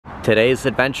Today's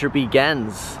adventure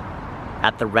begins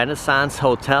at the Renaissance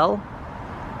Hotel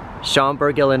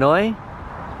Schaumburg, Illinois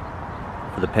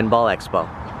for the Pinball Expo.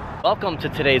 Welcome to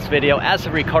today's video as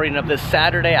a recording of this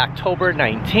Saturday, October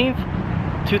 19th,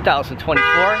 2024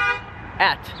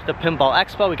 at the Pinball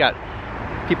Expo. We got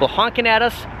people honking at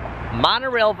us,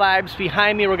 monorail vibes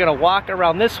behind me. We're gonna walk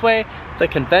around this way. The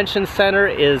convention center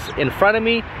is in front of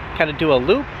me, kind of do a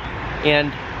loop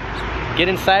and get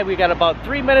inside. We got about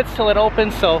 3 minutes till it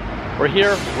opens, so we're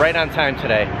here right on time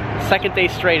today. Second day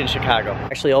straight in Chicago.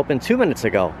 Actually opened 2 minutes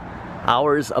ago.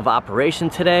 Hours of operation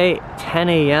today, 10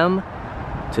 a.m.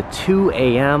 to 2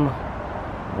 a.m.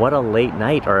 What a late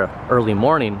night or early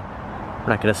morning. We're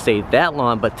not gonna stay that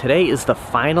long, but today is the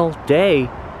final day.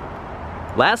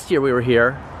 Last year we were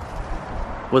here,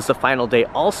 was the final day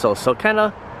also, so kind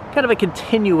of a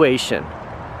continuation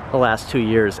the last 2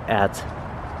 years at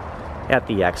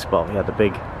the expo. You have the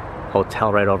big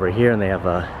hotel right over here, and they have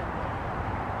a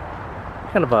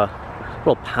kind of a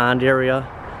little pond area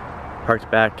parked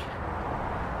back.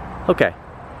 Okay,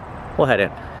 we'll head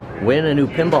in. Win a new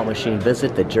pinball machine,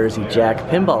 visit the Jersey Jack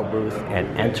pinball booth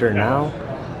and enter now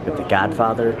with The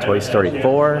Godfather, Toy Story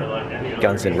 4,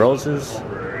 Guns N' Roses.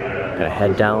 Gonna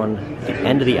head down the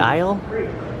end of the aisle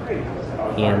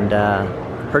and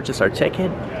purchase our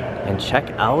ticket and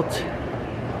check out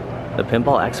the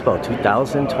Pinball Expo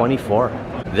 2024.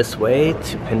 This way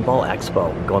to Pinball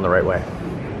Expo. We're going the right way.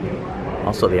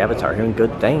 Also the Avatar, hearing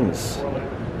good things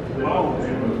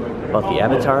about the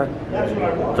Avatar,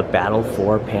 the Battle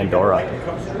for Pandora.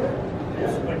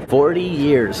 40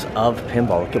 years of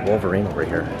pinball. Look at Wolverine over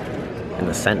here and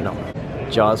the Sentinel.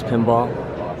 Jaws pinball,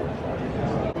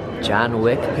 John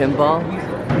Wick pinball,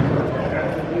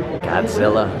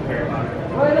 Godzilla,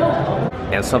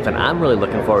 and something I'm really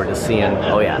looking forward to seeing,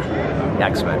 oh yeah,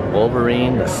 X-Men,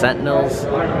 Wolverine, the Sentinels.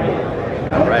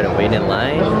 Alright, I'm waiting in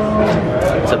line.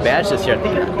 It's a badge this year. I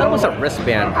thought it was a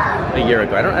wristband a year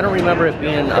ago. I don't remember it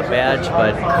being a badge,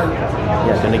 but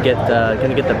yeah, gonna get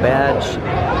the badge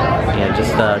and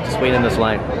just wait in this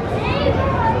line.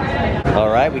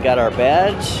 Alright, we got our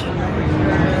badge.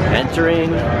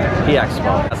 Entering the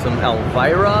expo. Got some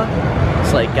Elvira.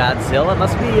 It's like Godzilla. It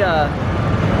must be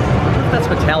that's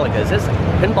Metallica. Is this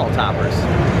pinball toppers?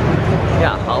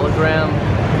 Yeah, hologram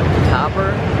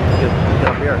topper. Get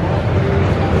up here.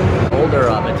 Older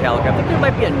Metallica. I think there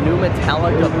might be a new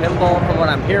Metallica pinball from what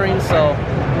I'm hearing, so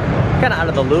kind of out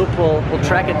of the loop. We'll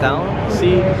track it down,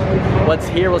 see what's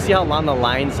here. We'll see how long the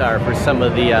lines are for some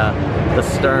of the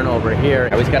stern over here.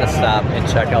 I always got to stop and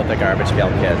check out the garbage pail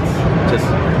kids. Just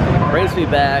brings me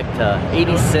back to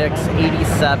 86,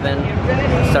 87.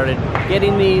 Started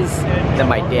getting these, then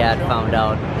my dad found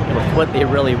out what they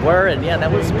really were, and yeah,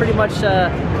 that was pretty much the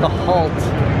halt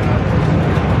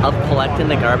of collecting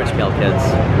the garbage pail kids.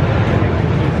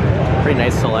 Pretty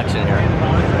nice selection here.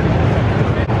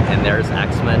 And there's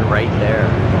X-Men right there.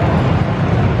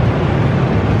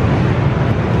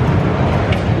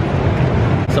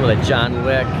 Some of the John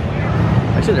Wick.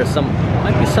 Actually, there's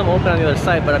might be some open on the other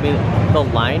side, but I mean, the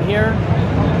line here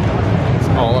is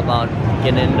all about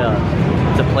getting into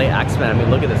play X-Men. I mean,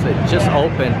 look at this. It just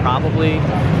opened probably,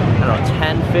 I don't know,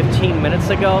 10, 15 minutes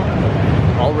ago.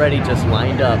 Already just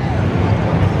lined up.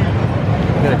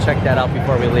 I'm gonna check that out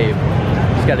before we leave.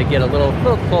 Just got to get a little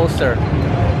closer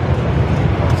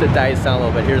to dice down a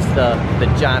little bit. Here's the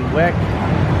John Wick,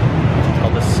 all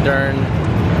the Stern,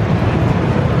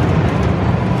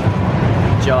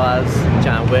 Jaws,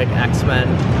 John Wick, X-Men.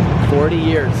 40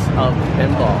 years of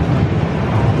pinball.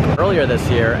 Earlier this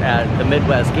year at the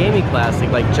Midwest Gaming Classic,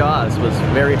 like Jaws was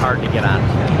very hard to get on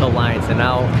the lines, and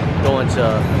now going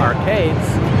to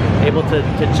arcades, able to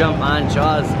jump on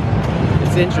Jaws.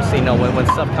 It's interesting, though, when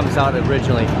stuff comes out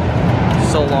originally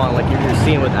so long, like you're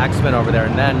seeing with X-Men over there,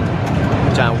 and then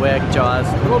John Wick, Jaws,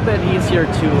 a little bit easier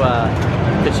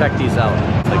to check these out.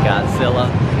 The Godzilla.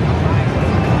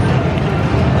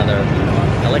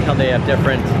 I like how they have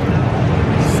different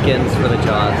skins for the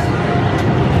Jaws.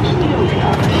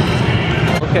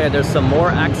 Okay, there's some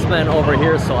more X-Men over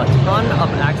here, so a ton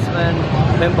of X-Men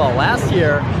pinball. Last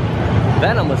year,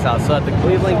 Venom was out, so at the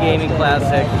Cleveland Gaming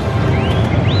Classic,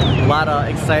 a lot of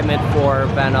excitement for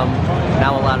Venom,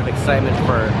 now a lot of excitement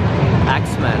for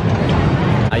X-Men.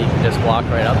 You can just walk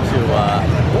right up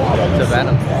to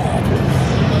Venom.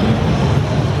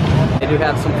 They do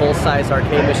have some full-size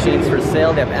arcade machines for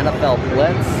sale. They have NFL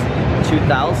Blitz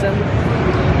 2000. I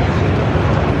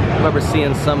remember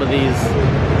seeing some of these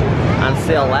on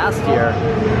sale last year.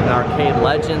 An Arcade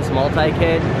Legends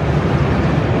multi-cade.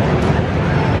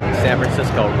 San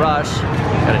Francisco Rush.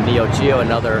 Got a Neo Geo,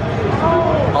 another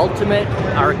Ultimate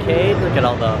Arcade. Look at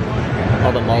all the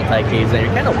all the multi-keys, and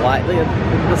you're kind of why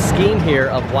the scheme here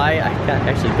of why I got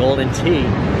actually golden T,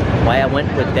 why I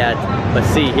went with that. But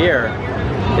see here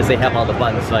is they have all the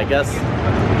buttons, so I guess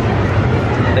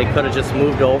they could have just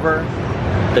moved over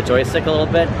the joystick a little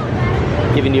bit,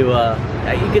 giving you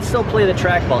you could still play the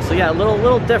trackball. So yeah, a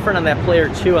little different on that player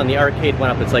 2. On the arcade one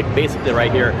up, it's like basically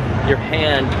right here, your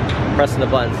hand pressing the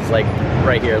buttons is like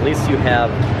right here. At least you have,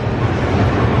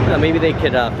 maybe they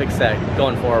could fix that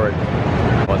going forward.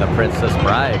 Oh, the Princess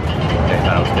Bride. Okay, I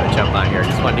thought I was gonna jump on here,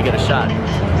 just wanted to get a shot.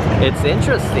 It's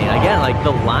interesting, again, like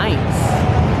the lines.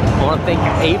 I wanna think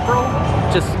April,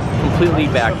 just completely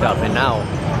backed up, and now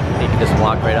you can just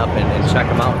walk right up and check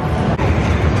them out.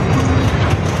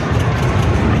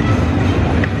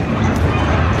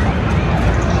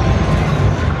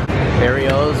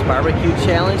 Mario's Barbecue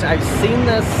Challenge. I've seen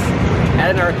this at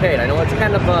an arcade. I know it's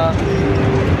kind of I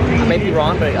may be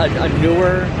wrong, but a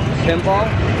newer pinball.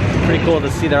 Pretty cool to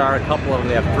see there are a couple of them.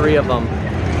 They have 3 of them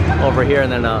over here,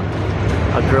 and then a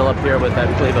grill up here with, I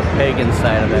believe, a pig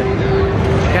inside of it.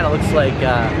 It kind of looks like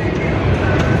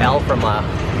Al from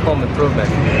Home Improvement.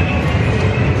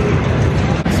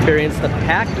 Experience the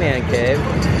Pac-Man Cave.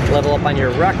 Level up on your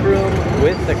Rec Room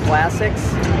with the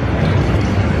classics.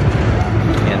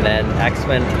 And then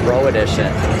X-Men Pro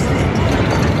Edition.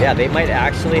 Yeah, they might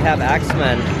actually have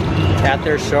X-Men at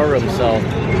their showroom, so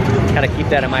kind of keep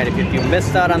that in mind. If you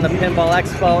missed out on the Pinball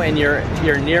Expo and you're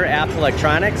near Apple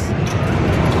Electronics,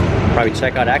 probably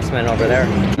check out X-Men over there.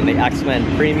 And the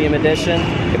X-Men Premium Edition,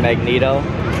 the Magneto,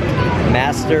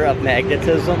 Master of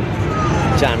Magnetism,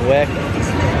 John Wick,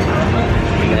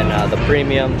 and then the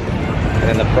Premium, and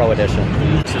then the Pro Edition.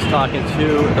 Just talking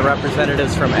to the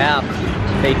representatives from App.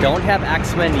 They don't have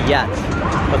X-Men yet,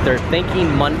 but they're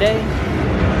thinking Monday,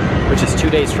 which is 2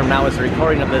 days from now as the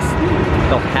recording of this,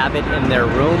 they'll have it in their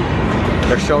room,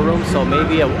 their showroom. So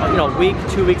maybe a week,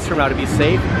 2 weeks from now, to be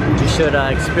safe, you should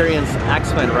experience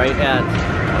X-Men right at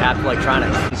Apple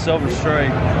Electronics. The Silver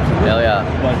Strike. Hell yeah.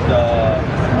 But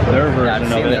their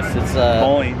version of it, it's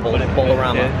bowling,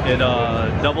 Bolorama. It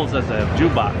doubles as a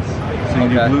jukebox. So you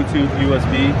can do Bluetooth,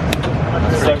 USB.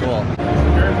 That's pretty cool.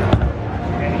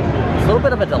 It's a little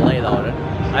bit of a delay though.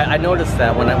 I noticed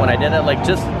that when I did it, like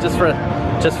just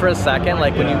for a second,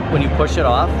 like when you push it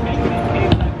off.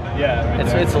 Yeah,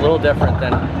 it's a little different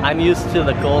than I'm used to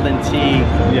the golden T.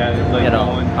 Yeah, like,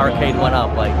 arcade one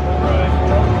up, like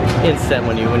instant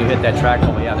when you hit that track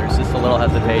ball. Yeah, there's just a little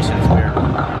hesitation. It's weird.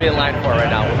 What are you in line for right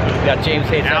now? We got James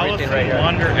hates everything right here.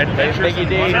 Biggie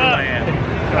D.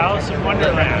 Alice in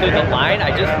Wonderland. Dude, the line,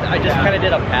 I just kind of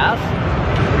did a pass.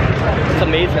 It's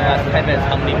amazing the last 10 minutes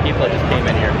how many people just came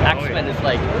in here. X-Men is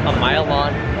like a mile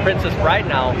long. Princess Bride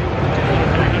now,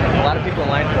 a lot of people in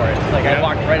line for it. Like I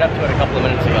walked right up to it a couple of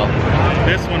minutes ago.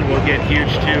 This one will get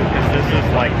huge too, because this is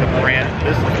like the brand,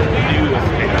 this is the newest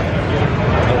thing.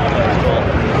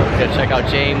 Go check out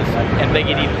James and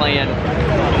Biggie D playing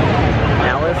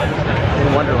Alice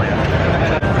in Wonderland.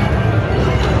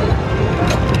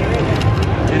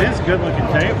 It is a good looking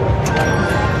table.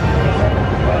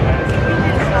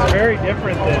 It's very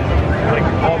different than like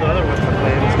all the other ones I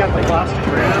played. It's got the plastic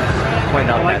wrap. Point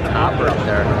out that topper up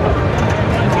there.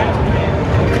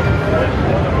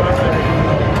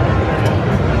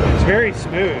 It's very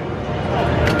smooth.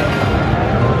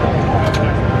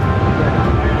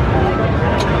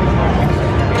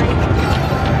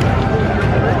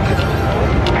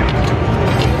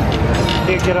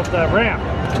 Can't get up that ramp.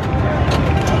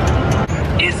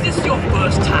 Is this your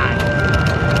first time?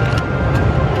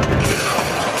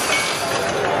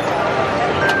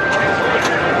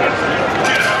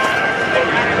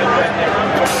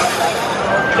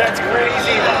 That's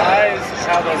crazy, the eyes,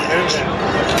 how they're moving.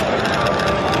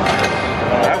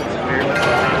 Oh, that was weird.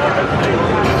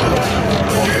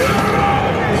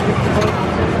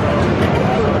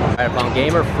 Alright, I found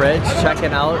Gamer Fridge,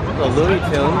 checking out the Looney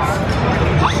Tunes.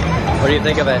 What do you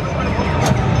think of it?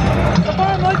 So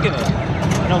far I'm liking it.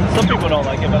 You know, some people don't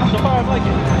like it, but so far I like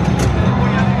it.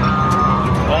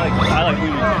 I like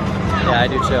Looney Tunes. Yeah, I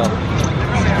do too.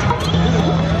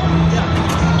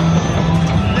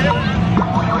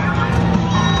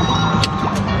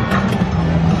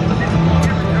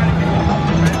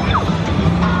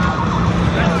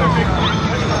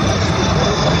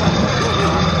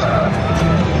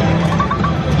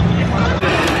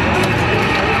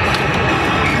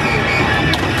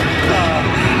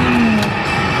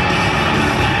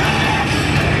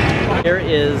 Here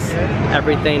is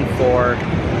everything for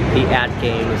the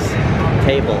 @Games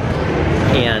table,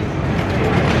 and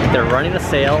they're running a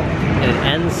sale and it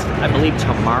ends, I believe,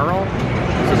 tomorrow.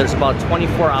 So there's about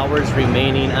 24 hours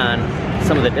remaining on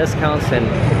some of the discounts, and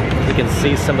You can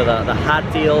see some of the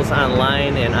hot deals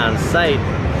online and on site.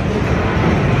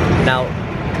 Now,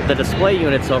 the display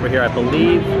units over here, I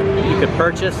believe you could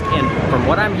purchase, and from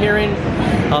what I'm hearing,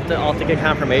 I'll have to get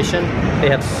confirmation, they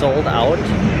have sold out.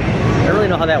 I don't really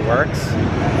know how that works.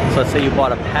 So let's say you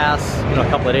bought a pass, you know, a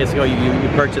couple of days ago, you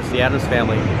purchased the Addams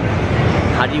Family.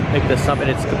 How do you pick this up? And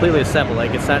it's completely assembled.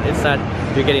 Like it's not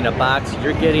you're getting a box,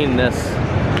 you're getting this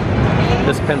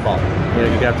pinball. You know,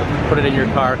 you're gonna have to put it in your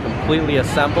car, completely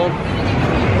assembled.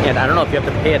 And I don't know if you have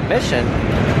to pay admission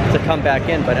to come back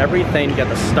in, but everything, you got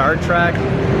the Star Trek,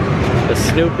 the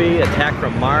Snoopy, Attack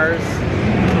from Mars,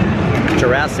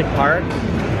 Jurassic Park.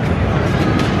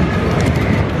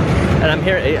 And I'm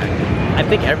here, I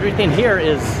think everything here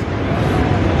is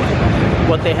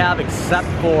what they have except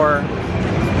for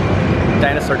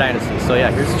Dinosaur Dynasty. So yeah,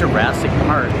 here's Jurassic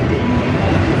Park.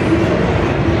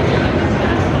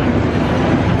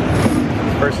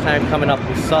 First time coming up,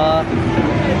 we saw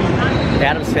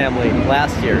Addams Family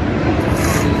last year.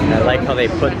 And I like how they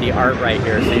put the art right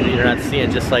here, so you're not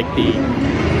seeing just like the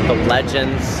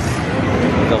legends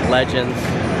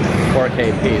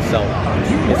 4K piece. So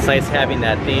it's nice having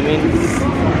that theming.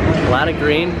 A lot of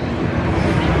green.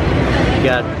 You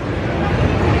got,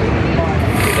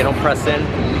 they don't press in.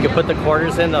 You can put the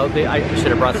quarters in though. I should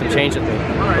have brought some change with me.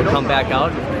 They'll come back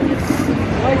out.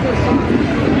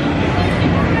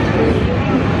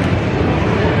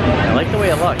 I like the way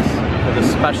it looks with the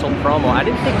special promo. I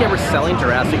didn't think they were selling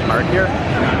Jurassic Park here,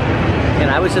 and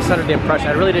I was just under the impression,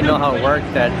 I really didn't know how it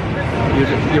worked, that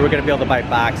you were going to be able to buy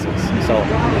boxes. So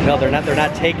no, they're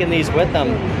not taking these with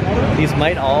them. These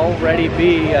might already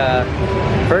be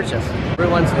purchased.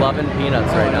 Everyone's loving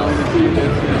Peanuts right now.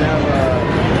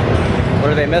 What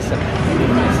are they missing?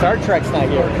 Star Trek's not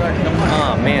here.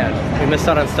 Oh man, we missed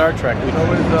out on Star Trek.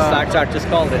 Stock Jock just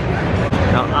called it.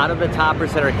 Now, out of the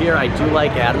toppers that are here, I do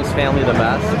like Addams Family the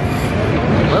best.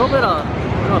 A little bit of,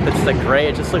 I don't know if it's the gray,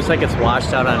 it just looks like it's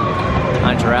washed out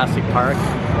on Jurassic Park.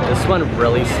 This one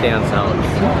really stands out.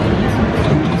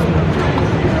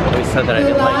 We said that I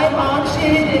didn't like. The live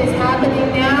auction is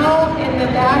happening now in the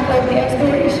back of the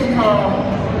exploration hall.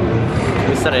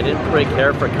 We said I didn't really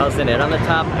care for Cousin Ed on the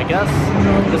top. I guess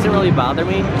it doesn't really bother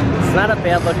me. It's not a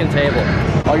bad looking table.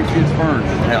 All you see is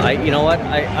ferns. You know what?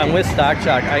 I'm with Stock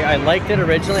Jock. I liked it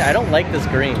originally. I don't like this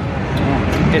green.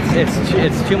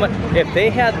 It's too much. If they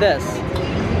had this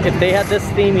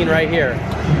theming right here,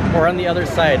 or on the other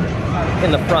side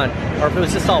in the front, or if it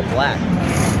was just all black,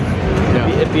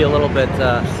 it'd be a little bit.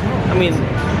 I mean,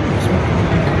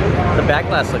 the back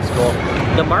glass looks cool.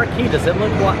 The marquee, does it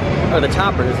look, or the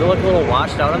topper, does it look a little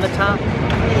washed out on the top?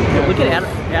 Look at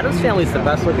Addams Family's the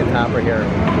best looking topper here.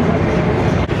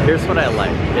 Here's what I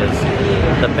like, is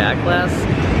the back glass,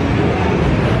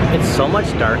 it's so much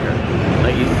darker.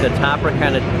 Like the topper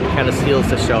kind of steals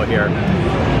the show here.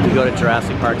 You go to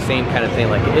Jurassic Park, same kind of thing,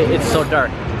 like it's so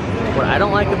dark. What I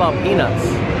don't like about Peanuts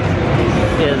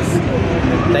is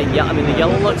that I mean the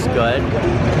yellow looks good,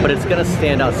 but it's gonna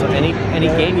stand out. So any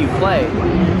game you play,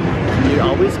 you're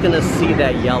always gonna see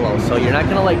that yellow. So you're not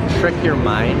gonna like trick your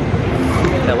mind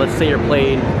that, let's say you're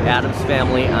playing Addams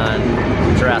Family on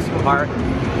Jurassic Park,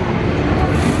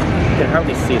 you can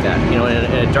hardly see that. You know,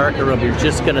 in a darker room, you're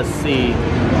just gonna see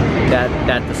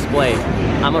that display.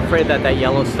 I'm afraid that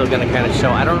yellow's still gonna kind of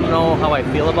show. I don't know how I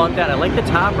feel about that. I like the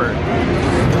topper,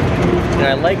 and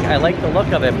I like the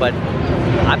look of it, but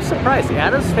I'm surprised.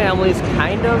 Addams Family's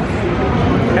kind of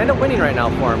winning right now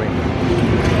for me.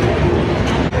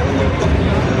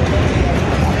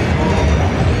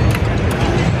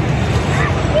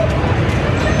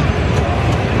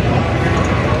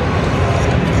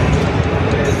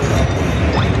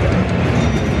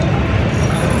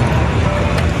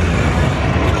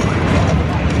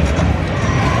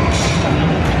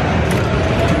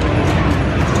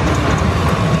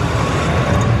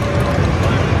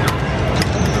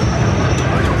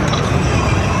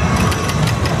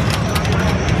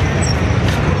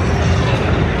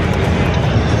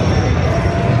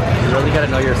 You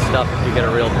gotta know your stuff if you get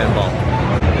a real pinball.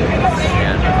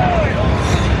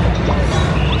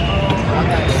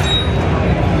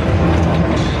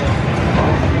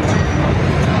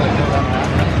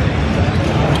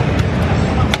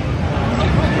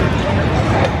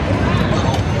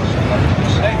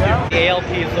 The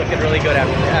ALP is looking really good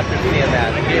after seeing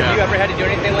that. Have you ever had to do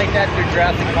anything like that through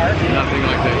Jurassic Park? Nothing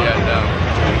like that yet, no.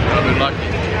 I've been lucky.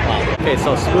 Okay,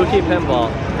 so Spooky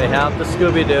Pinball. They have the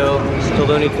Scooby-Doo, the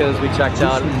Looney Tunes we checked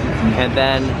out, and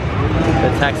then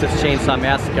the Texas Chainsaw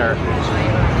Massacre.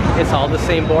 It's all the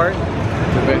same board.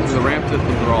 The ramp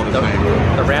systems are all the same.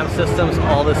 The ramp system's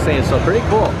all the same, so pretty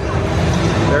cool.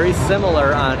 Very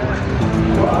similar on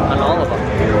all of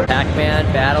them. Pac-Man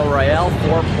Battle Royale,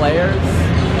 4 players.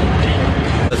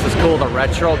 This is cool, the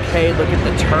Retrocade, look at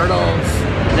the Turtles.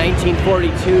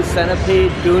 1942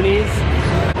 Centipede, Goonies.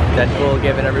 Deadpool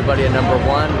giving everybody a number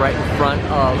 1 right in front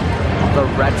of the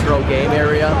retro game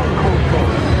area.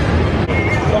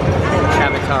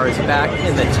 Avatar is back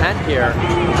in the tent here.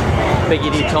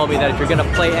 Biggie D told me that if you're gonna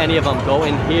play any of them, go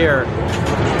in here.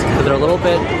 So they're a little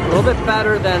bit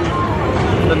better than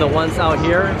the ones out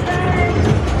here.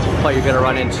 But you're gonna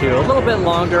run into a little bit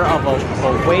longer of a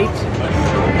wait,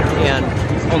 and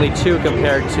only 2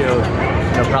 compared to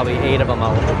probably 8 of them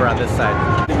over on this side.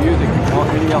 The music,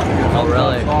 Oh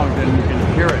really? Songs, and you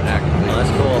can hear it actually. Oh,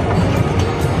 that's cool.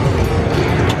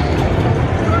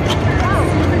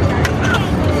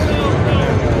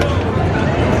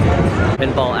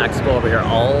 Pinball Expo over here,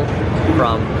 all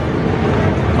from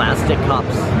plastic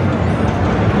cups.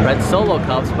 Red Solo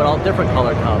cups, but all different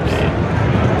color cups.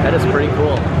 That is pretty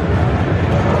cool.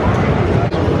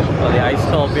 Oh, the ice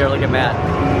cold beer, look at Matt.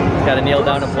 Got to kneel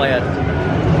down and play it.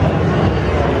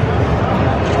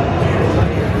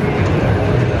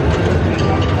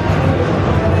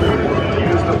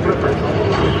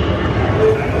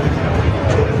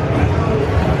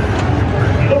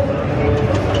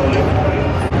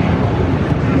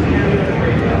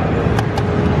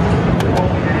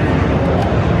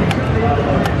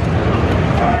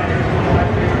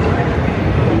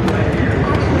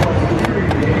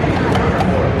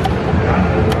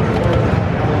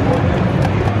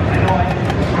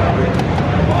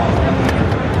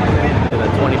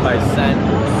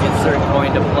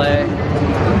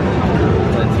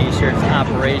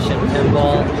 Operation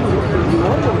Pinball.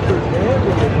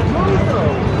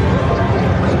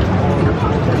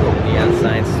 Neon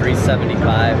signs,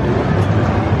 $3.75,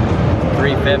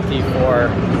 $3.50 for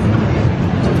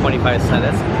 25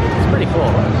 cents. It's pretty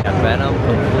cool. Got Venom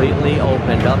completely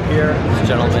opened up here. This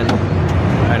gentleman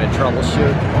trying to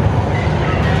troubleshoot.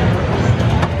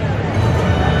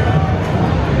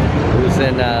 Who's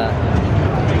in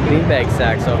beanbag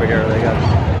sacks over here? They got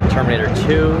Terminator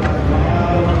 2,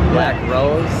 Black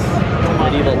Rose,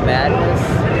 Medieval Madness,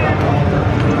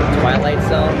 Twilight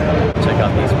Zone. Check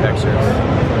out these pictures.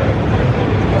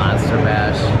 Monster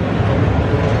Bash,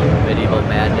 Medieval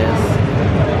Madness,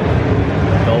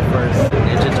 Gophers,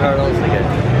 Ninja Turtles. They get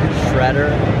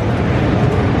Shredder.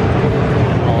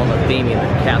 All the theming, the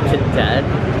Captain Dead,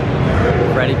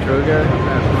 Freddy Krueger,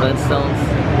 Flintstones.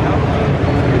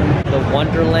 The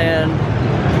Wonderland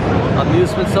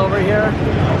amusements over here.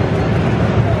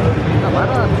 A lot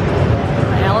of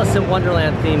Alice in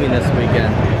Wonderland theming this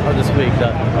weekend, or this week,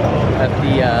 at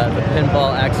the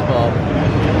Pinball Expo.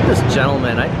 This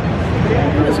gentleman,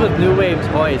 he was with New Wave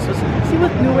Toys. Was he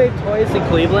with New Wave Toys in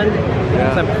Cleveland?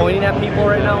 Yeah. So I'm pointing at people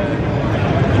right now.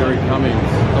 Jerry Cummings,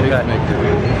 Okay.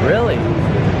 Really?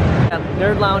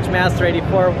 Nerd Lounge Master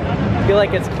 84. I feel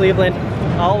like it's Cleveland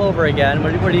all over again.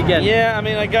 Where do you get? Yeah, I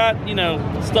mean, I got,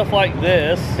 stuff like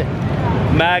this.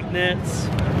 Magnets.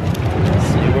 Let's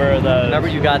see, where are those? Remember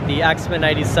you got the X-Men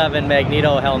 97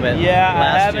 Magneto helmet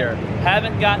last year.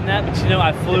 Haven't gotten that, but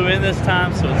I flew in this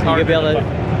time, so it's hard to be able to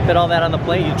fit all that on the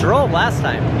plane. You drove last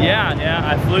time. Yeah,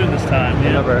 I flew this time.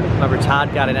 Yeah. Remember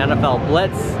Todd got an NFL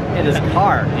Blitz in his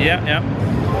car. Yeah.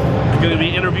 I'm going to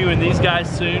be interviewing these guys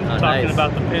soon, talking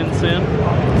about the pin sim.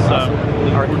 So,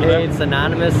 Arcades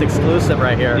Anonymous exclusive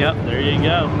right here. Yep, there you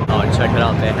go. Oh, and check it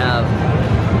out. They have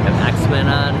X-Men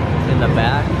on in the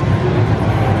back.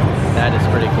 That is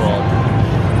pretty cool.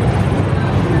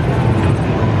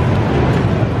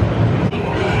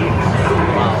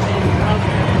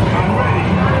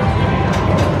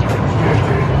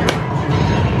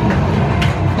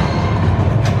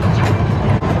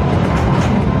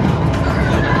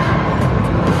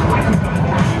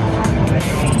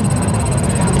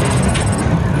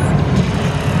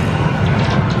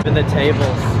 The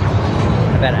tables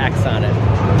have that X on it.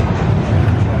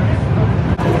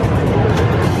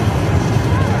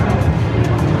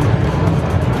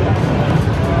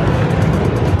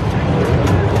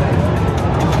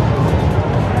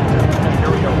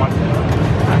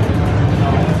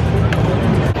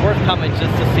 Worth coming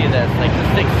just to see this, like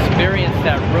just to experience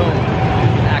that room,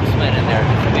 X-Men in there.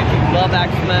 I mean, if you love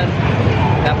X-Men,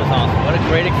 that was awesome. What a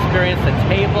great experience. The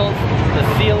tables, the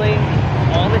ceiling,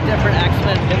 all the different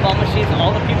X-Men pinball machines,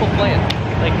 all the people playing.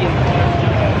 Like the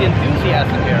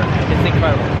enthusiasm here, it's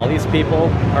incredible. All these people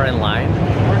are in line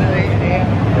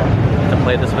to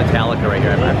play this Metallica right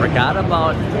here. I forgot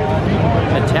about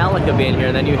Metallica being here,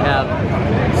 and then you have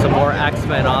some more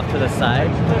X-Men off to the side.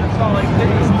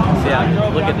 So yeah,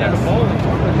 look at this.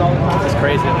 This is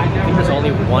crazy. I think there's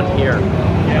only one here.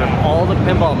 Out of all the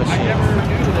pinball machines.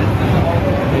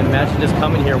 Can you imagine just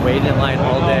coming here, waiting in line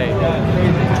all day?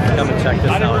 Come and check this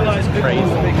out. This is crazy.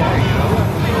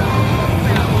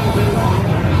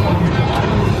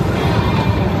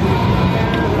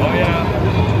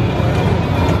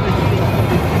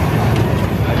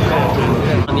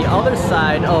 On the other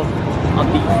side of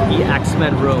the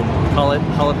X-Men room, call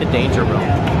it the danger room.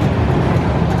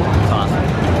 It's awesome.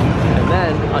 And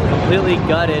then a completely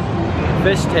gutted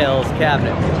Fishtails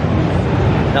cabinet.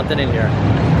 Nothing in here.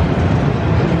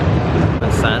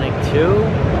 And Sonic 2.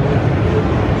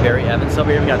 Barry Evans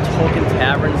over here. We got Token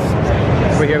Taverns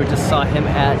over here. We just saw him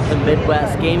at the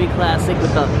Midwest Gaming Classic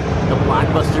with the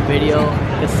Blockbuster video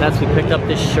cassettes. We picked up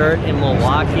this shirt in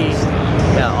Milwaukee.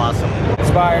 Yeah, awesome.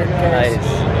 Inspired. Nice.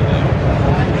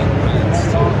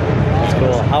 That's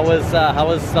cool. How was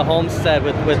the homestead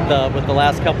with the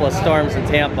last couple of storms in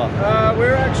Tampa?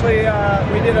 We're actually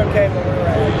we did okay, but we were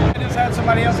I just had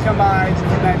somebody else come by to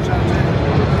connect something.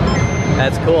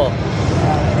 That's cool.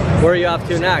 Where are you off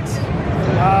to next?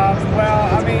 Well,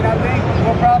 I mean, I think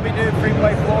we'll probably do Free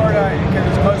Play Florida because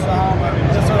it's close to home.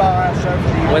 This is what I'll have to show for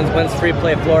you. When's Free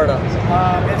Play Florida?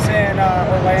 It's in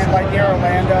Orlando, like near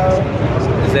Orlando.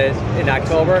 Is it in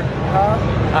October?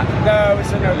 No,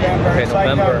 it's in November. Okay, it's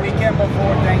November. like weekend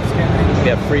before Thanksgiving. We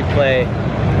have Free Play.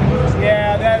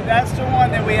 Yeah, that's the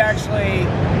one that we actually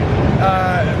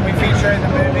we feature in the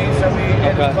movie, so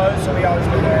it is close, so we always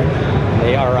go there.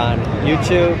 They are on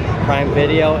YouTube, Prime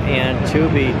Video, and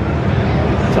Tubi.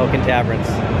 Token Taverns.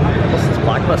 What's this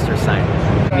Blockbuster sign?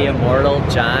 The immortal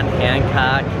John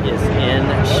Hancock is in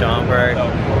Schaumburg.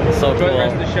 So cool. Enjoy the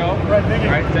rest of the show.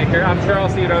 All right, take care. I'm sure I'll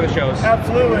see you at other shows.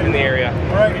 Absolutely. In the area.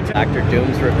 Right. Dr.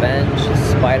 Doom's Revenge,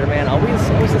 Spider-Man.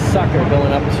 Always a sucker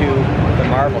going up to the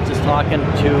Marvel. Just talking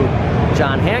to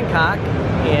John Hancock,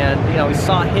 and you know, we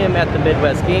saw him at the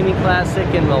Midwest Gaming Classic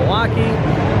in Milwaukee,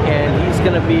 and he's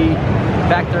going to be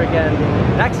back there again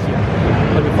next year.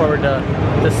 Looking forward to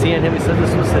seeing him. He said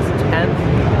this was his 10th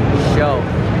show.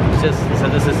 He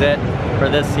said this is it for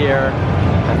this year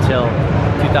until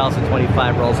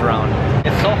 2025 rolls around.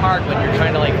 It's so hard when you're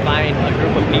trying to like find a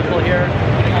group of people here.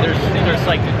 There's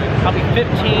like probably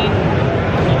 15,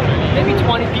 maybe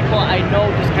 20 people I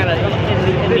know just kind of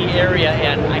in the area,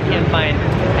 and I can't find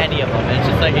any of them. It's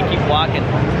just like I keep walking.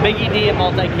 Biggie D and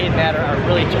Multicade Matter are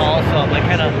really tall, so I'm like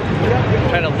kind of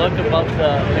trying to look above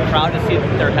the crowd to see if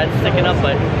their heads sticking up.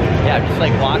 But yeah, I'm just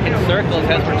like walking circles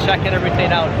as we're checking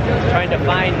everything out, trying to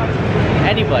find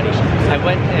anybody. I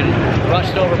went and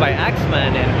rushed over by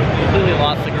X-Men and completely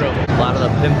lost the group. A lot of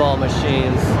the pinball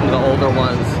machines, the older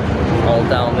ones, all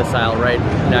down this aisle right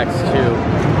next to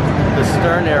the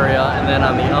stern area, and then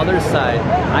on the other side,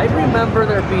 I remember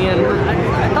there being,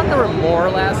 I thought there were more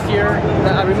last year.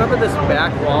 I remember this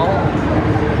back wall,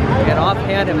 and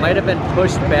offhand it might have been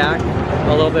pushed back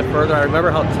a little bit further. I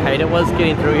remember how tight it was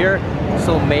getting through here,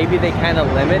 so maybe they kind of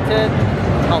limited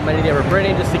how many they were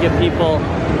bringing just to give people,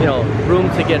 you know, room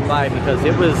to get by, because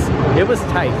it was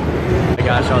tight. Oh my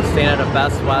gosh, I was staying at a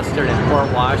Best Western in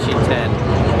Port Washington,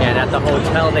 and at the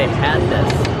hotel they had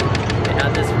this. They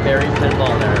had this very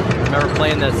pinball there. I remember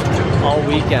playing this all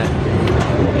weekend.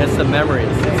 It's the memories.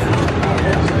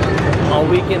 All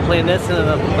weekend playing this, and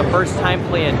the first time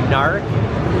playing Narc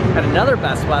at another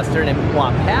Best Western in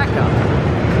Wapaka.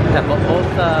 Yeah,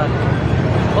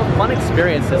 both fun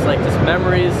experiences, like just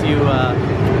memories you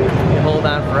hold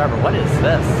on forever. What is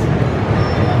this?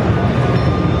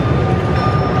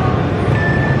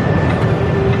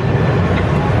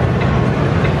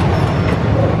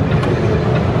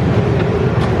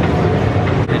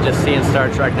 Just seeing Star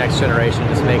Trek Next Generation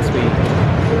just makes me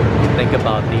think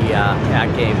about the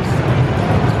ACT games.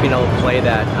 Just being able to play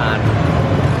that on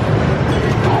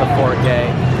the 4K.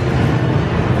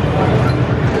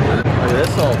 Look at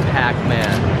this old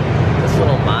Pac-Man. This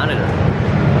little monitor.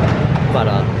 But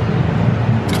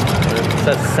it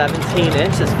says 17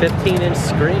 inches, 15-inch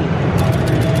screen.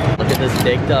 Look at this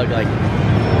Dig Dug, like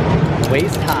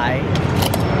waist high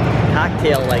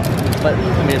cocktail, like, but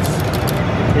I mean it's.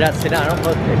 You're not sitting down. I don't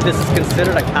know if this is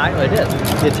considered a cocktail. It is.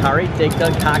 The Atari Dig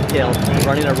Dug cocktail,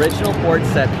 running original board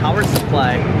set, power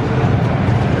supply.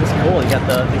 It's cool. You got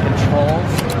the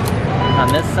controls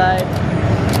on this side.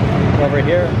 Over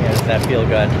here, yeah, does that feel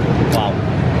good? Wow.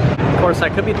 Of course, I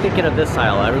could be thinking of this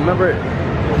aisle. I remember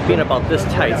it being about this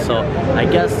tight, so I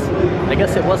guess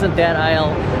it wasn't that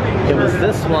aisle it was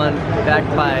this one back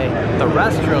by the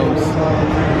restrooms,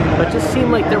 but it just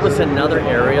seemed like there was another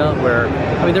area where,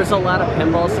 I mean, there's a lot of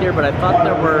pinballs here, but I thought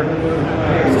there were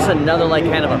just another like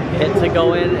kind of a pit to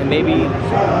go in, and maybe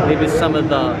some of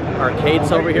the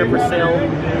arcades over here for sale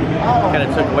kind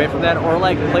of took away from that, or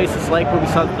like places like where we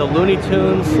saw the Looney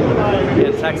Tunes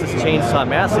and Texas Chainsaw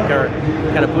Massacre,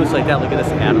 kind of booths like that. Look at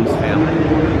this Addams Family,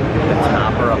 the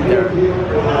topper up there.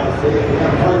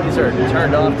 These are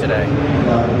turned off today.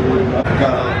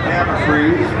 Got a hammer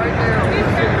freeze.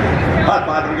 Hot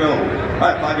 5 to go.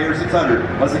 Hot 5 here, 600.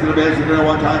 Let's think of the beds that go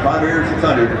one time. 5 here,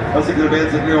 600. Let's think of the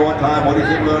beds that go one time. What do you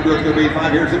think we're going to do? It's going to be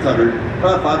 5 here, 600.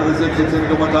 5 to the 6, 6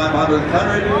 go one time. 5 to the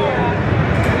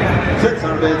 100.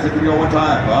 600 beds that can go one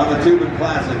time. On the Tubin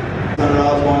Classic. $100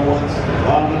 going once.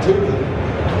 On the Tubin.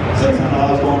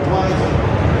 $600 going twice.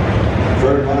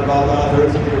 $100 off there.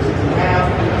 6 here, 6 and a half.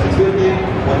 650.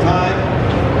 One time.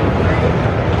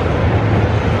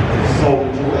 Sold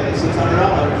away.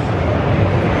 $600.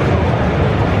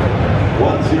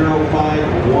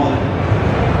 1051.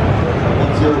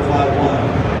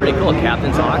 1051. Pretty cool,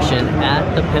 Captain's Auction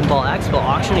at the Pinball Expo,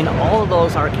 auctioning all of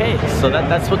those arcades. So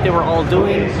that's what they were all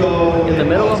doing in the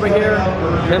middle over here.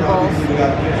 Pinballs.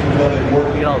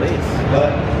 Look at all these.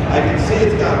 But I can see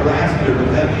it's got raster,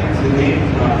 but that means the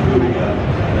game's not moving up.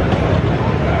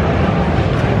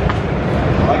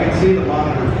 I can see the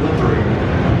monitor flickering.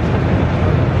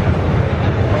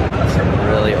 Some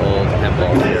really old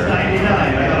pinballs here.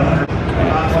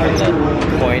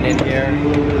 Coin in here.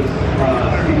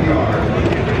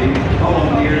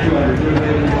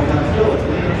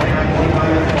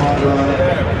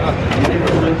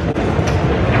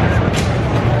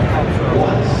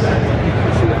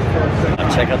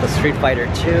 Check out the Street Fighter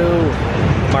 2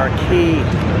 marquee.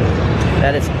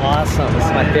 That is awesome. This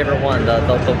is my favorite one.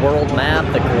 The world map,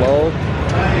 the globe.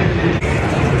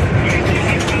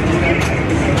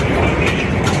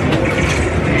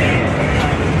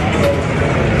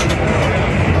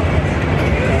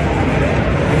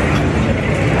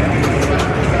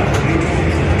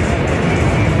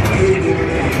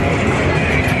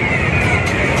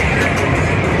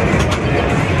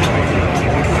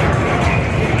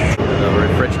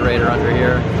 Under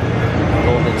here,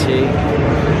 golden tea.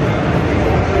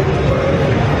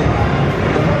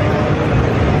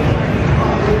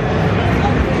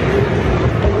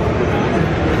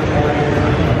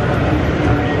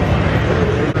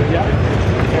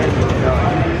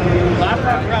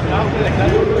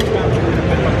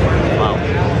 Wow.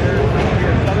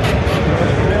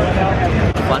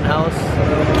 Funhouse.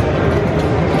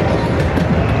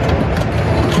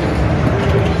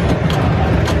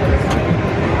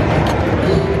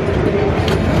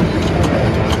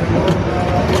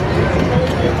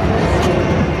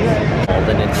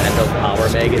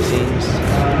 Magazines,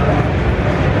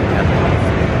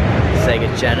 Sega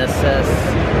Genesis,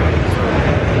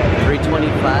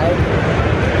 325.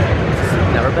 It's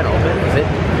never been opened. Is it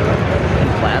in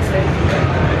plastic?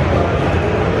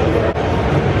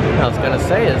 I was gonna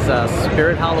say, is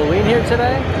Spirit Halloween here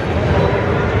today?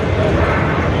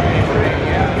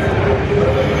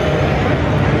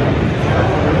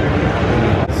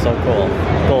 So cool.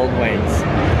 Gold Wings.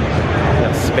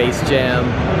 Space Jam.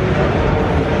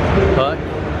 Hook.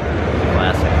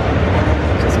 Classic.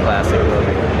 Just classic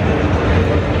movie.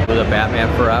 With a Batman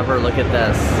Forever, look at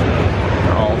this.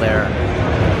 They're all there.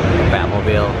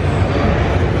 Batmobile.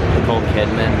 Nicole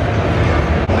Kidman.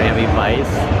 Miami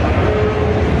Vice.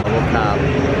 Cop.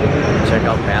 Check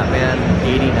out Batman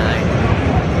 89.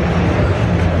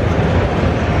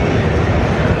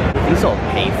 These old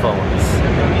payphones.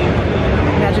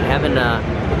 Imagine having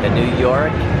the New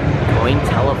York coin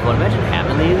telephone. Imagine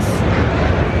having these.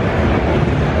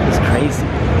 It's crazy.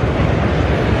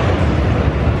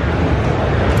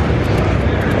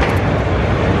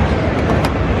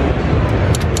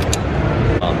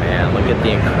 Oh man, look at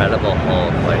the Incredible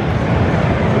Hulk. Like,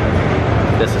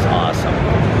 this is awesome.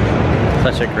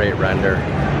 Such a great render.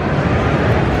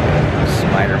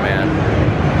 Spider-Man,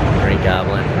 Green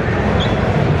Goblin,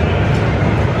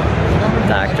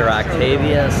 Dr.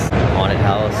 Octavius, Haunted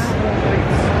House,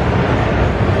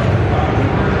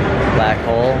 Black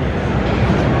Hole,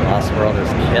 Lost World,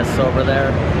 there's Kiss over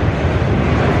there,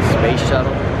 Space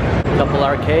Shuttle, a couple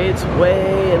arcades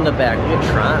way in the back. Look at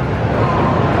Tron.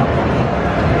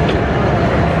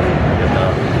 Look at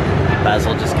the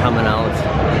bezel just coming out.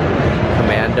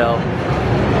 Commando,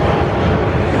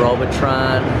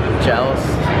 Robotron, Joust.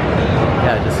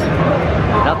 Yeah, just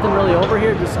nothing really over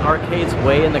here, just arcades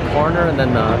way in the corner, and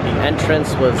then the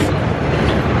entrance was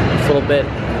a little bit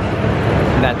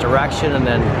in that direction, and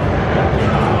then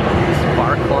this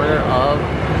far corner of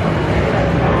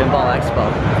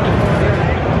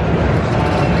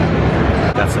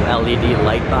LED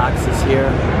light boxes here.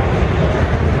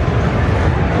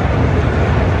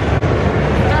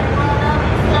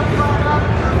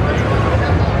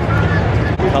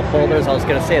 Cup holders. I was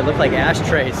gonna say it looked like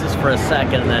ashtrays just for a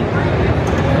second, and then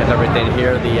have everything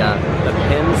here. The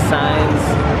pin signs,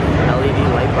 LED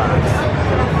light box.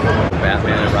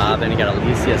 Batman and Robin. You got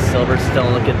Alicia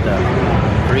Silverstone. Look at the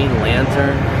Green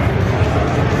Lantern.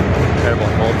 Incredible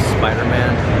Hulk,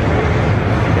 Spider-Man.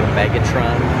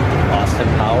 Megatron, Austin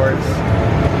Powers,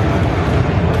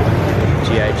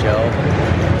 G.I. Joe.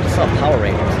 Just saw Power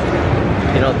Rangers.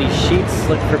 You know, these sheets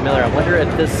look familiar. I wonder if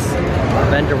this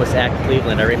vendor was at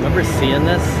Cleveland. I remember seeing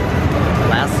this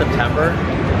last September.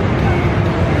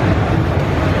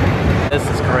 This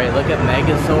is great. Look at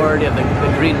Megazord. You have the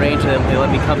Green Ranger. They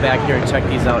let me come back here and check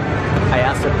these out. I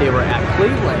asked if they were at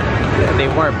Cleveland. And they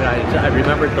weren't, but I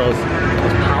remembered those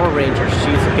Power Ranger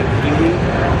sheets. Look at Pee-wee.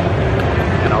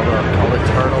 And all the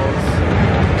turtles.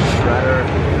 Shredder.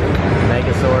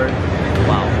 Megazord.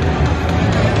 Wow.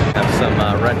 Have some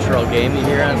retro gaming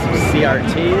here on some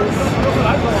CRTs.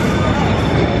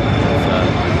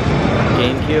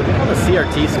 GameCube. The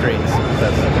CRT screens.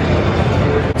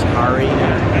 Atari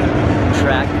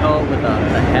track coat with the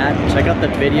hat. Check out the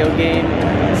video game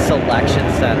selection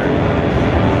center.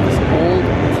 This old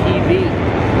TV.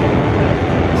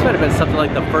 This might have been something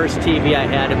like the first TV I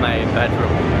had in my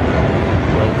bedroom.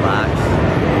 Little box.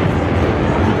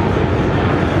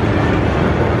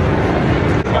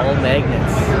 All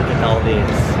magnets. Look at all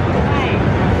these.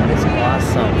 It's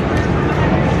awesome.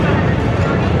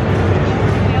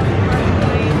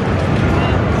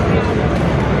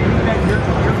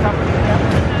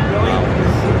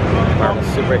 Marvel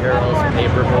superheroes,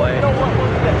 Paperboy,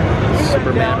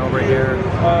 Superman over here.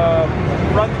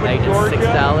 Magnets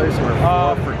 $6 or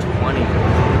 4 for $20.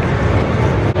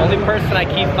 The only person I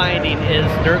keep finding is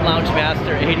Dirt Lounge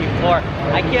Master 84.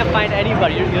 I can't find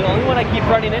anybody. You're the only one I keep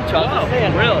running into. I'm just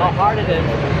saying how hard it is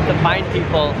to find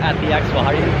people at the expo. How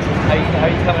are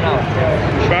you coming out?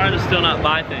 Trying to still not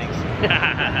buy things. The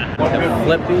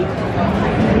Flippy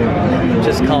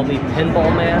just called me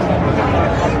Pinball Man.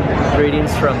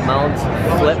 Greetings from Mount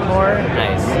Flipmore.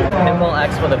 Nice. Pinball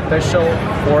Expo, the official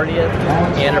 40th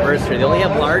anniversary. They only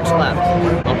have large left.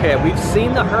 Okay, we've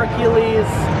seen the Hercules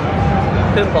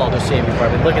pinball machine before. I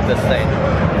mean, look at this thing.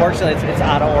 Fortunately, it's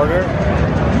out of order.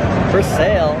 For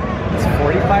sale, it's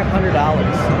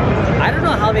 $4,500. I don't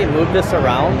know how they moved this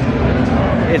around.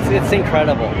 It's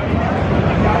incredible.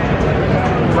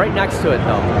 Right next to it,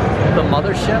 though, the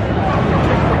mothership.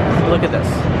 Look at this.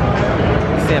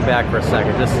 Stand back for a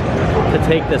second, just to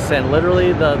take this in.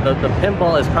 Literally, the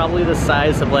pinball is probably the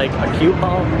size of like a cue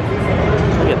ball.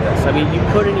 Look at this. I mean, you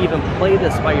couldn't even play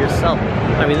this by yourself.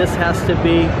 I mean, this has to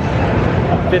be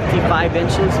 55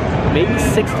 inches, maybe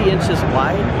 60 inches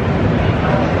wide.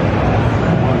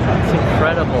 It's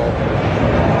incredible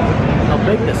how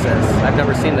big this is. I've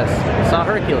never seen this. I saw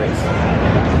Hercules,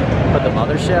 but the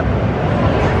mothership.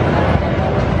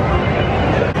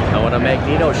 I want a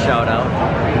Magneto shout out.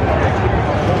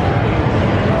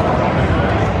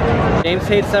 James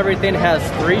Hates Everything has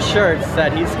 3 shirts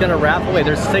that he's gonna wrap away.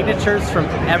 There's signatures from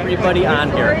everybody on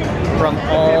here, from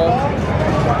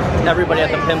everybody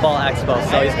at the Pinball Expo.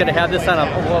 So he's gonna have this on a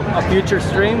future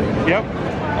stream. Yep.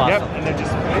 Awesome. Yep. And then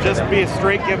just be a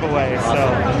straight giveaway.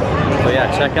 Awesome. So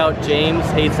yeah, check out James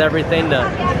Hates Everything to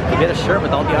get a shirt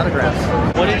with all the autographs.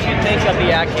 What did you think of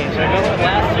the Act Games? I remember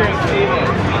last year in Cleveland,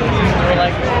 we were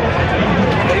like,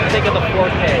 what do you think of the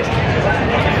 4K? Did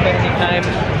you spend any time?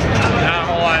 Not a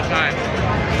whole lot of time.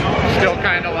 Still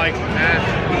kind of like,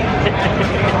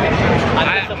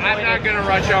 I'm not going to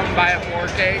rush out and buy a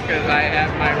 4K because I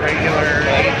have my regular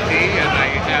HD and I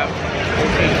have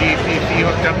OTG PC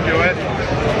hooked up to it.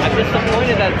 I'm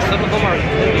disappointed that some of them are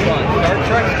completely gone. Star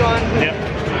Trek's gone, Yep.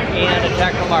 and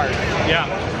Attack on Mars. Yeah.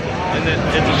 And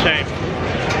it's a shame.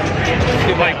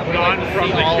 Like gone from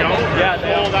the show? Yeah,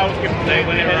 sold out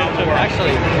completely around the world.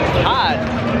 Actually, Todd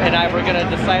and I were going to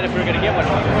decide if we were going to get one.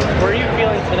 Where are you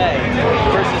feeling today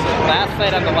versus last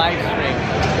night on the live stream?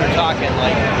 We were talking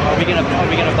like, are we gonna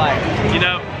buy it? You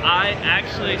know, I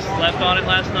actually slept on it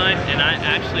last night, and I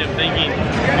actually am thinking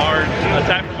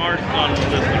Attack from Mars is on the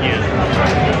list again.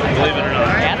 Believe it or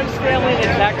not. Adam's Family and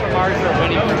Attack from Mars are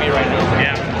winning for me right now.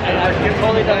 Yeah. I've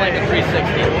totally done like a 360.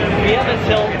 We have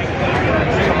until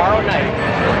tomorrow night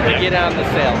to get on the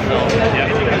sale, so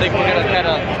I think we're gonna kind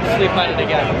of sleep on it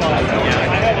again.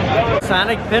 Yeah.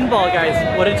 Sonic Pinball, guys,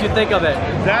 what did you think of it?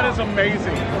 That is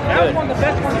amazing. That was one of the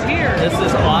best ones here. This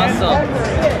is awesome.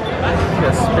 The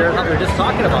Spirit Hunter, we were just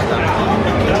talking about that.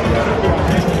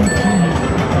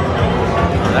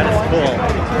 Oh, that is cool.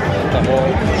 The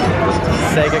whole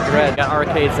Sega red. Got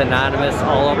Arcades Anonymous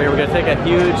all over here. We're gonna take a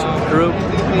huge group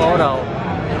photo.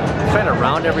 Trying to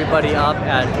round everybody up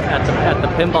at the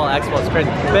Pinball Expo. It's crazy.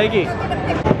 Biggie.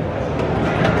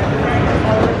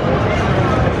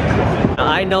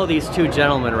 I know these two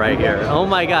gentlemen right here. Oh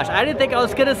my gosh, I didn't think I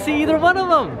was gonna see either one of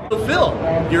them. Phil,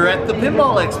 you're at the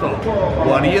Pinball Expo.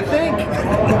 What do you think?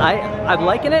 I'm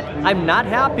liking it. I'm not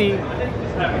happy.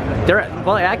 They're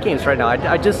at games right now.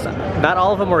 I just, not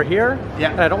all of them were here.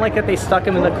 Yeah. And I don't like that they stuck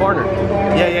him in the corner.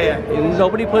 Yeah.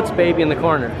 Nobody puts baby in the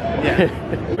corner. Yeah.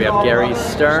 We have Gary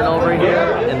Stern over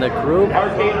here in the group.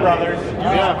 Arcade Brothers.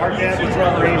 Yeah, Arcade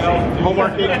Brothers. Home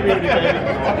arcade community, baby.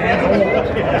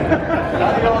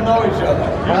 We all know each other.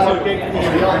 Home arcade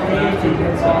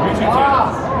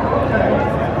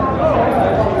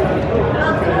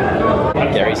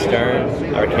Gary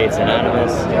Stern, Arcades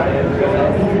Anonymous.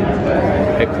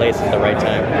 Good place at the right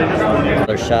time.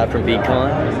 Another shot from Beacon.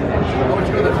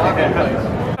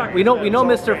 We know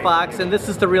Mr. Fox, and this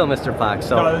is the real Mr. Fox.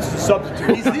 So. No, this is a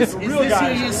substitute. Is this who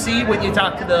you see when you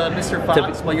talk to the Mr.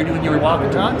 Fox while you're doing your walk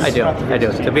and talks? I do.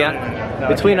 To be honest,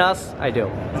 between us, I do.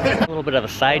 A little bit of a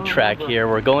sidetrack here.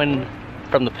 We're going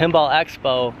from the Pinball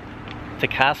Expo to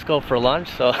Costco for lunch,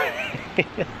 so.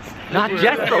 Not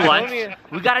just for lunch.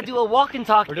 We gotta do a walk and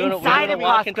talk inside of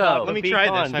Costco. Let me try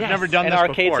this. I've never done and this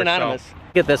Arcades before. Anonymous.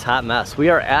 Look at this hot mess. We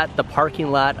are at the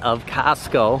parking lot of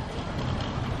Costco.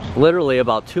 Literally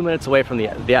about 2 minutes away from the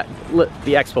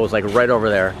expo is like right over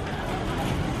there.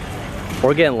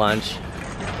 We're getting lunch.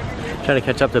 Trying to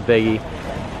catch up to Biggie.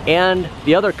 And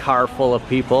the other car full of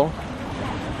people.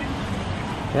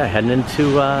 Yeah, heading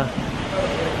into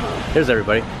here's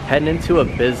everybody. Heading into a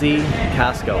busy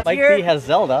Costco. Mike B has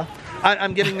Zelda.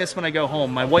 I'm getting this when I go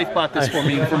home. My wife bought this for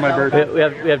me for my birthday.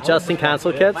 We have Justin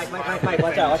console kits.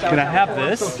 Can I have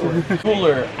this?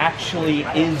 Cooler actually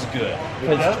is good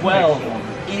because 12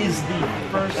 is the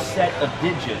first set of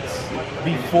digits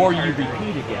before you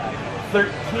repeat again.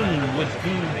 13 would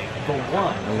be the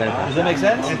one. Does that make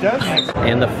sense? It does.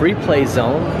 And the free play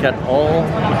zone, got all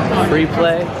free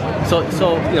play. So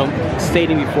you know,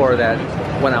 stating before that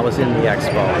when I was in the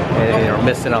expo and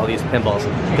missing all these pinballs,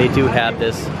 they do have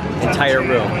this entire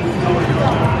room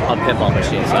of pinball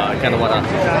machines. So I kind of want to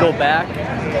go back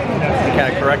and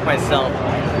kind of correct myself.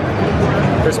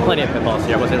 There's plenty of pinballs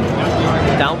here. I wasn't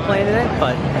downplaying it,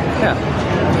 but yeah.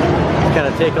 Kind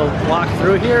of take a walk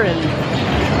through here and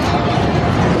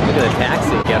look at the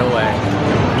taxi getaway.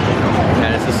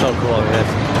 Man, this is so cool. This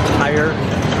entire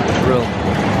room.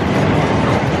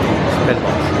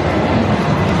 Pinballs.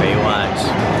 Baywatch.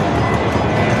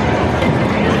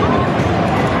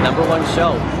 #1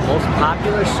 show. Most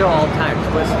popular show all time.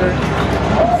 Twister.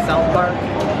 South Park.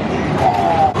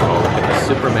 Oh, look at the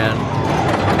Superman.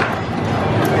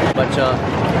 Bunch of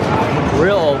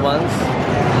real old ones.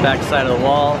 Back side of the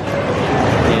wall.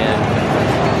 And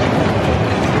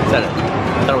is that it?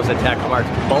 I thought it was Attack of Mars.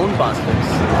 Bone Busters.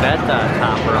 That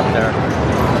topper up there.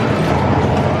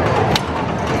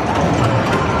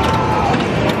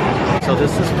 So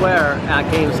this is where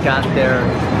At Games got their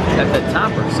the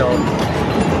topper. So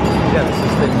yeah, this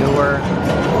is the newer.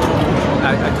 I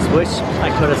just wish I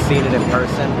could have seen it in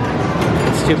person.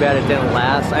 It's too bad it didn't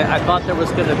last. I thought there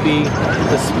was going to be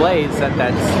displays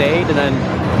that stayed, and then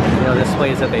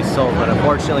displays that they sold. But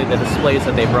unfortunately, the displays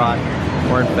that they brought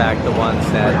were in fact the ones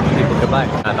that people could buy.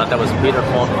 I thought that was Peter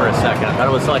Falk for a second. I thought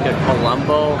it was like a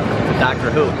Columbo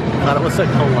Doctor Who. I thought it was a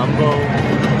Columbo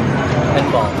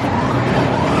pinball.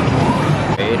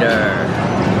 Vader.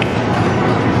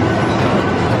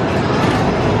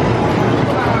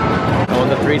 Oh,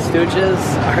 the Three Stooges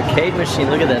arcade machine.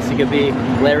 Look at this. You could be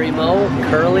Larry Moe,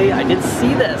 Curly. I did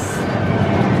see this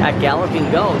at Galloping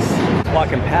Ghost.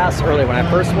 Walking past earlier, when I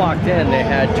first walked in, they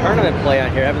had tournament play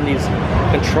on here, having these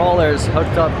controllers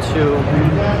hooked up to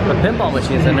the pinball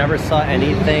machines. I never saw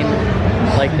anything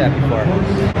like that before.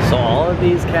 So all of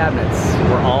these cabinets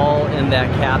were all in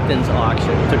that captain's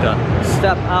auction. Took a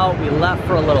step out, we left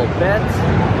for a little bit.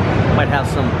 Might have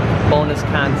some bonus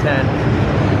content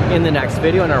in the next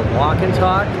video in our walk and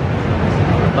talk.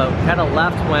 But kind of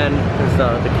left when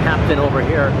the captain over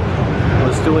here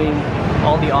was doing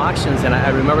all the auctions, and I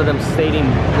remember them stating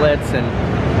Blitz and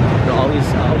all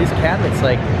these cabinets,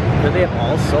 like, could they have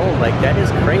all sold? Like, that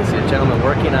is crazy. A gentleman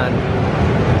working on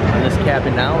this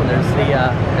cabinet now, and there's the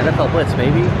NFL Blitz.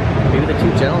 Maybe the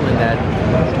two gentlemen that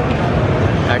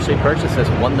actually purchased this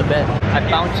won the bet. I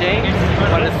found James.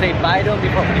 Wanted to say bye to him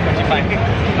before. What did you find?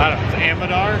 I don't know. It's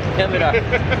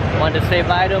Amador? Wanted to say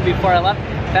bye to him before I left.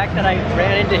 The fact that I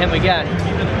ran into him again.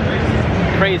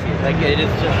 crazy. Like it is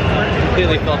just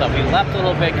completely filled up. We left a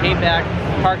little bit, came back,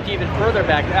 parked even further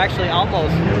back, actually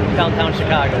almost downtown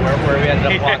Chicago, where we ended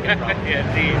up walking from. Yeah,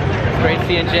 indeed. Great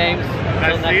seeing James.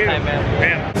 Until next time,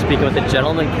 man. Speaking with the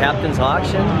Gentleman Captain's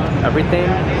Auction, everything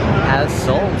has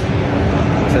sold.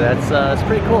 So that's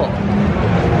pretty cool.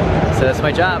 So that's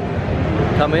my job.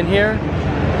 Come in here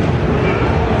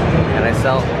and I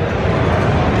sell.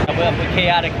 Up with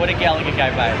Chaotic, what did Gallagher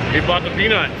guy buy? He bought the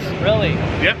peanuts. Really?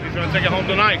 Yep, he's gonna take it home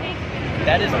tonight.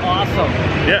 That is awesome.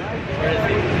 Yeah. Where is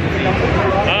he?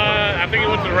 I think he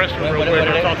went to the restroom real quick.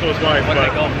 I talked to his wife. What did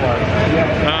they go for?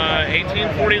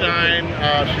 $18.49.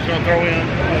 She's gonna throw in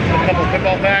a couple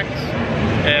pinball packs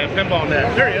and pinball net.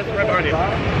 There he is, right behind you.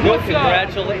 Well,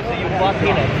 congratulations. So you bought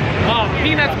Peanuts. Oh,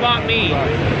 Peanuts bought me.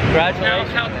 Congratulations.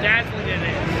 How dazzling it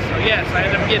is. So yes, I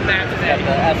ended up getting that today. Got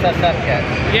the SSF kit.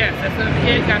 Yes, SSF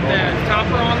kit. Got the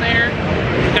topper on there.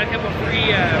 Got a couple free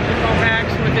pinball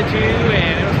packs with it too,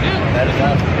 and it was good. That is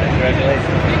awesome. Congratulations.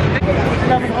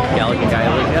 Gallagher guy,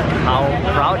 look at how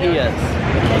proud he is.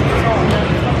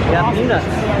 You got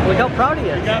Peanuts. Look how proud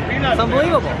he is. It's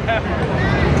unbelievable.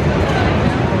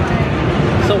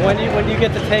 So when do you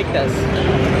get to take this?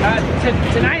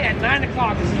 Tonight at 9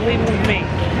 o'clock. This is leaving with me.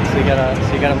 So you gotta.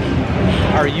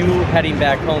 Are you heading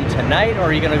back home tonight, or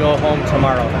are you gonna go home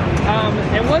tomorrow?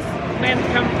 It was planned to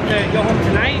come to go home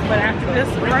tonight, but after this,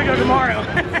 we're gonna go tomorrow.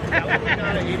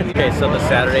 Okay, so the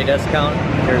Saturday discount.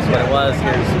 Here's what it was.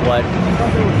 Here's what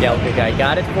Gallagher guy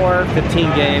got it for.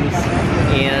 15 games,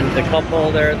 and the cup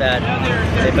holder that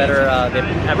they better.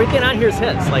 Everything on here is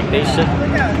his. Like they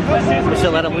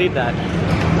should let him leave that.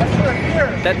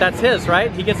 That's his,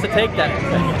 right? He gets to take that.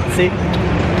 See?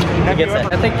 He gets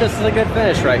it. I think this is a good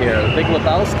finish right here. The Big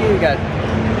Lebowski, we got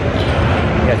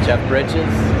Jeff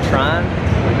Bridges, Tron.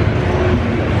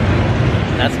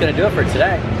 And that's gonna do it for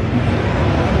today.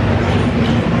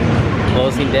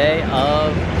 Closing day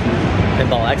of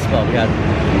Pinball Expo. We got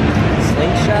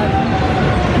Slingshot,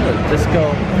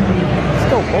 disco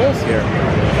bowls here.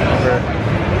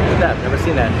 Look at that, never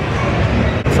seen that.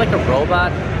 It's like a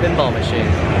robot pinball machine.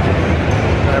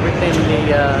 Everything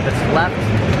that's left,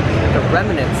 the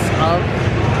remnants of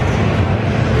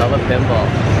a pinball.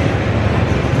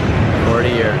 40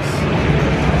 years.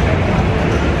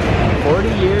 40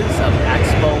 years of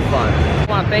Expo fun. I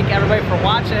want to thank everybody for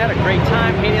watching. I had a great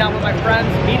time hanging out with my friends,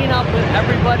 meeting up with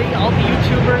everybody, all the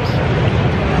YouTubers,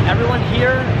 everyone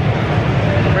here.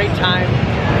 Great time.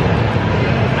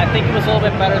 I think it was a little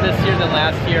bit better this year than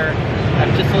last year. I'm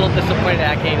just a little disappointed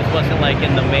that games wasn't like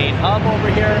in the main hub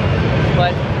over here,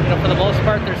 but you know, for the most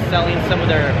part, they're selling some of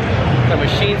their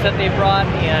machines that they brought,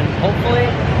 and hopefully,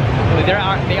 I mean,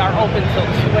 they are open till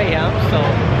 2 a.m. So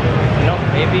you know,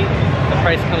 maybe the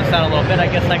price comes down a little bit. I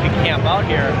guess I could camp out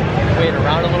here, wait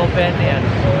around a little bit, and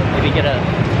maybe get a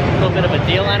little bit of a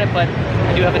deal on it. But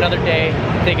I do have another day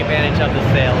to take advantage of the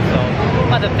sale, so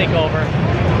I'll have to think over.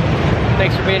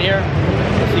 Thanks for being here.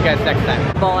 We'll see you guys next time.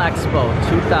 Pinball Expo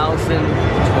 2024.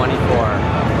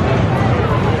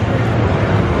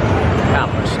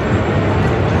 Accomplished.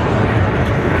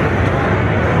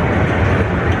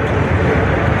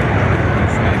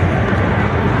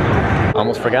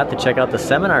 Almost forgot to check out the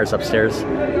seminars upstairs.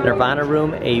 Nirvana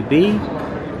Room AB,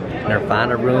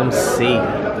 Nirvana Room C.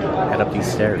 Head up these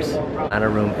stairs. Nirvana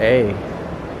Room A,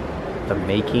 the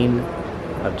making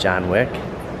of John Wick.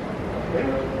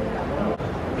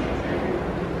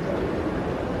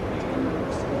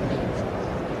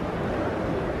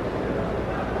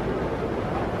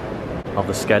 All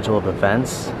the schedule of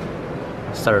events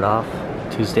started off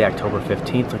Tuesday, October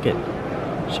 15th. Look at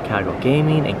Chicago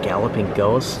Gaming and Galloping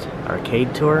Ghost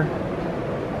arcade tour.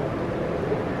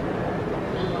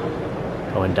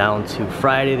 Going down to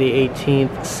Friday the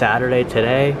 18th, Saturday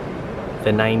today,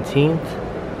 the 19th.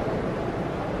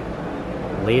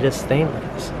 Latest thing, look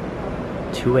at this,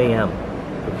 2 a.m.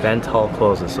 Event hall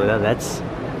closes. So it's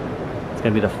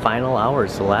gonna be the final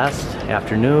hours, the last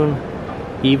afternoon,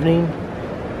 evening,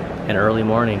 and early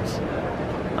mornings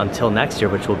until next year,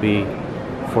 which will be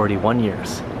 41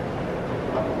 years.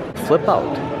 Flip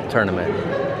Out Tournament.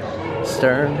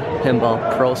 Stern Pinball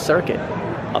Pro Circuit.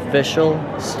 Official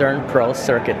Stern Pro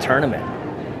Circuit Tournament.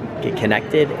 Get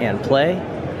connected and play.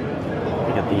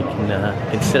 You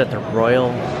can sit at the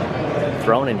royal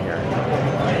throne in here.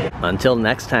 Until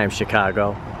next time,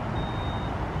 Chicago.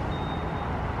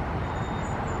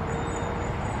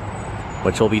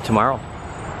 Which will be tomorrow.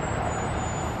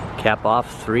 Cap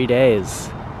off 3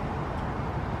 days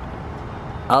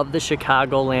of the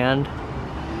Chicagoland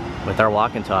with our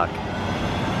walk and talk.